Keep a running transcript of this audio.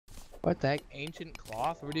What the heck? Ancient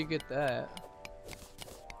cloth? Where do you get that?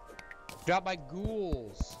 Dropped by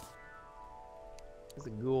ghouls. It's a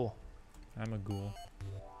ghoul. I'm a ghoul.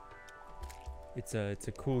 It's a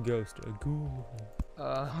cool ghost. A ghoul.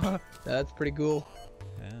 That's pretty cool.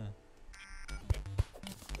 Yeah.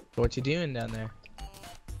 What you doing down there?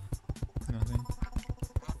 Nothing.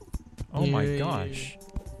 Oh my gosh.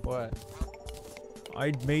 What?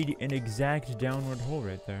 I made an exact downward hole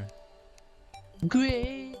right there.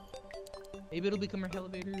 Great. Maybe it'll become our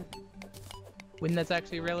elevator when that's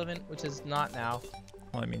actually relevant, which is not now.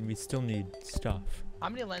 Well, I mean, we still need stuff. How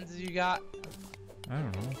many lenses you got? I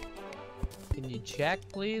don't know. Can you check,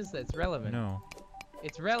 please? That's relevant. No.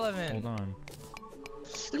 It's relevant. Hold on.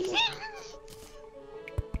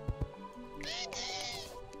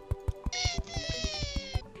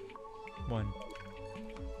 One.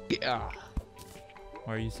 Yeah.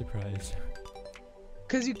 Why are you surprised?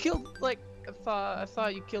 Cause you killed like I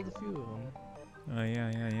thought you killed a few of them. Oh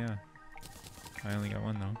yeah. I only got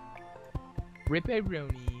one though.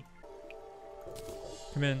 Ripperoni.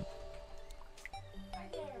 Come in.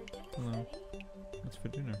 Hello. What's for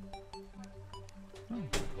dinner? Oh,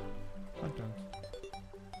 hot dogs.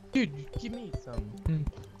 Dude, give me some.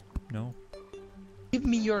 No. Give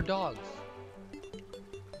me your dogs.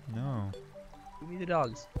 No. Give me the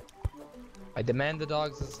dogs. I demand the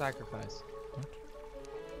dogs as a sacrifice. What?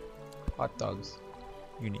 Hot dogs.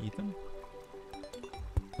 You gonna eat them?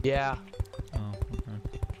 Yeah. Oh, okay.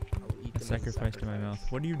 I'll eat A them as sacrifice to my mouth.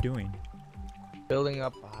 What are you doing? Building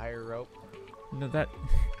up a higher rope. No,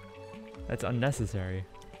 that's unnecessary.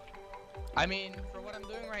 I mean, for what I'm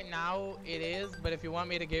doing right now, it is, but if you want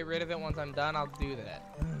me to get rid of it once I'm done, I'll do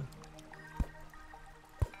that.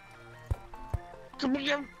 Come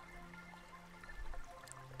here.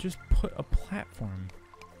 Just put a platform.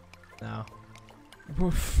 No.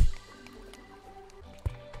 Woof.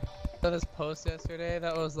 I saw this post yesterday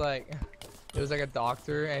that was like, it was like a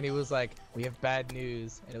doctor, and he was like, we have bad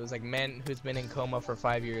news, and it was like, man who's been in coma for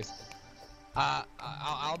 5 years.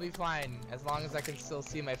 I'll be fine as long as I can still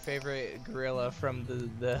see my favorite gorilla from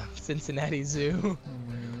the Cincinnati Zoo.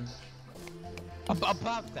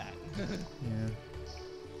 Above that.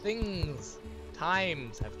 Yeah.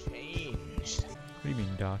 Times have changed. What do you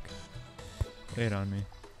mean, Doc? Lay it on me.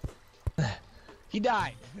 He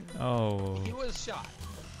died. Oh. He was shot.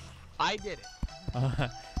 I did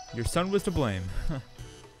it. Your son was to blame.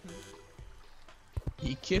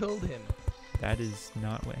 He killed him. That is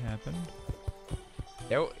not what happened.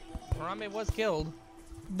 Harambe was killed.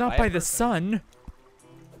 Not by the son.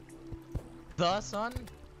 The son?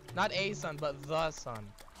 Not a son, but the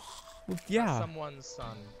son. Well, yeah. Not someone's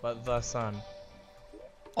son, but the son.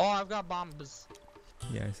 Oh, I've got bombs.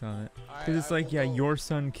 Yeah, I saw that. Alright, Because it's like, yeah, go. your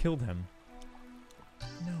son killed him.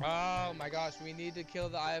 No. Oh my gosh, we need to kill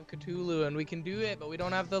the Eye of Cthulhu, and we can do it, but we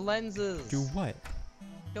don't have the lenses. Do what?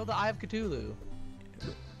 Kill the Eye of Cthulhu.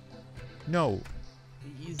 No.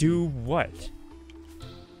 Easy. Do what?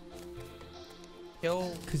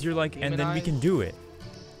 Kill. Because you're like, and then we demonize, can do it.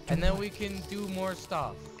 And then we can do more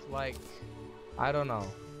stuff. Like, I don't know.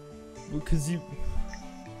 Because you...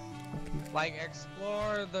 Like,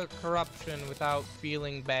 explore the corruption without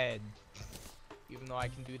feeling bad. Even though I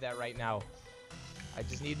can do that right now. I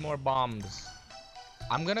just need more bombs.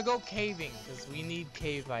 I'm gonna go caving, because we need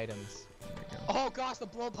cave items. Oh gosh, the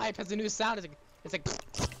blowpipe has a new sound. It's like...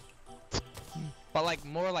 But like,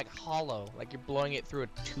 more like hollow. Like you're blowing it through a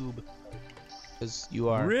tube. Because you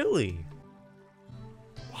are... Really?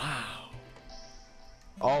 Wow.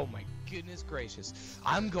 Oh my goodness gracious.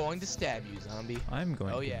 I'm going to stab you, zombie. I'm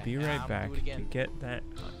going to be right back to get that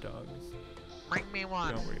hot dogs. Bring me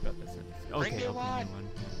one. Don't worry about this. Okay, Bring me I'll one. bring you one.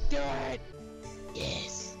 Do it.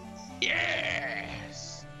 Yes.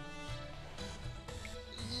 Yes.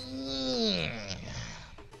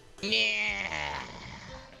 Yeah.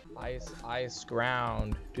 Ice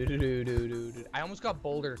ground. Do. I almost got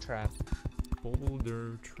boulder trapped.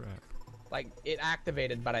 Boulder trap. Like it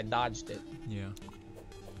activated, but I dodged it. Yeah.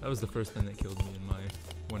 That was the first thing that killed me in my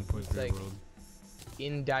 1.3 like world.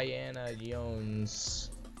 Indiana Jones.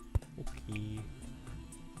 Okay.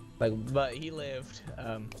 Like, but he lived.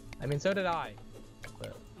 I mean, so did I.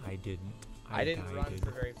 But I didn't. I didn't run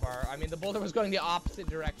for very far. I mean, the boulder was going the opposite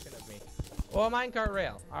direction of me. Oh, a minecart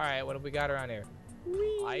rail. All right, what have we got around here?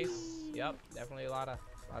 Whee! Ice. Yep, definitely a lot of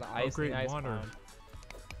ice. Great and ice water. biome.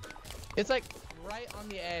 It's like right on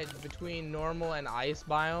the edge between normal and ice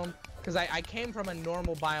biome. Because I came from a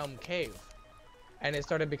normal biome cave. And it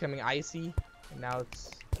started becoming icy. And now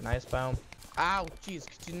it's an ice biome. Ow, jeez,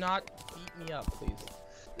 could you not beat me up, please?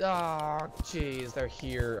 Oh, jeez, they're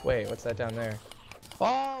here. Wait, what's that down there?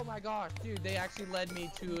 Oh my gosh, dude, they actually led me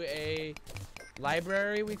to a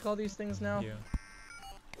library, we call these things now? Yeah.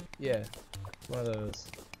 Yeah, one of those.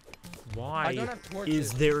 I Why don't have torches.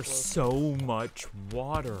 is there so much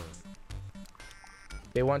water?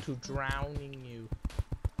 They want to drowning you.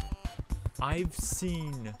 I've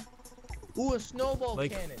seen Ooh, a snowball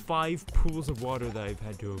like cannon. 5 pools of water that I've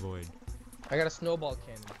had to avoid. I got a snowball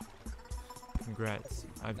cannon. Congrats,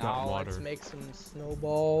 I've Now got water. let's make some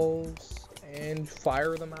snowballs and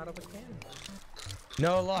fire them out of a cannon.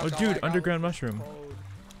 No luck. Oh all dude, I got underground was mushroom.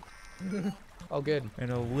 code. Oh good.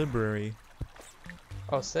 And a library.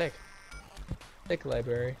 Oh sick. Sick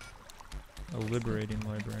library. A liberating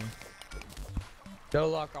library. No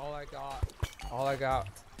luck. All I got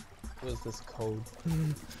was this code.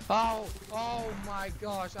 Oh my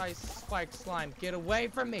gosh! I spiked slime. Get away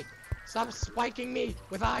from me! Stop spiking me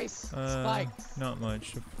with ice spikes. Not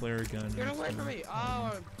much. A flare gun. Get and away some- from me!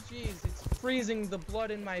 Oh jeez, it's freezing the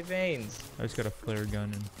blood in my veins. I just got a flare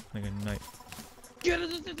gun and like a knife.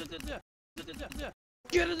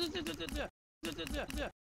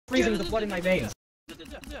 Freezing the blood in my veins.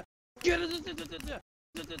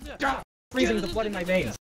 Freezing the blood in my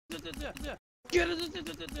veins. Get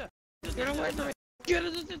away from me! Get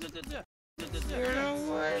away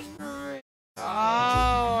from me!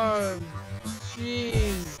 Oh,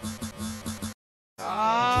 jeez.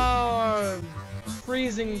 Oh,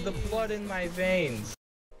 freezing the blood in my veins.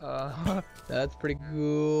 That's pretty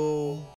cool.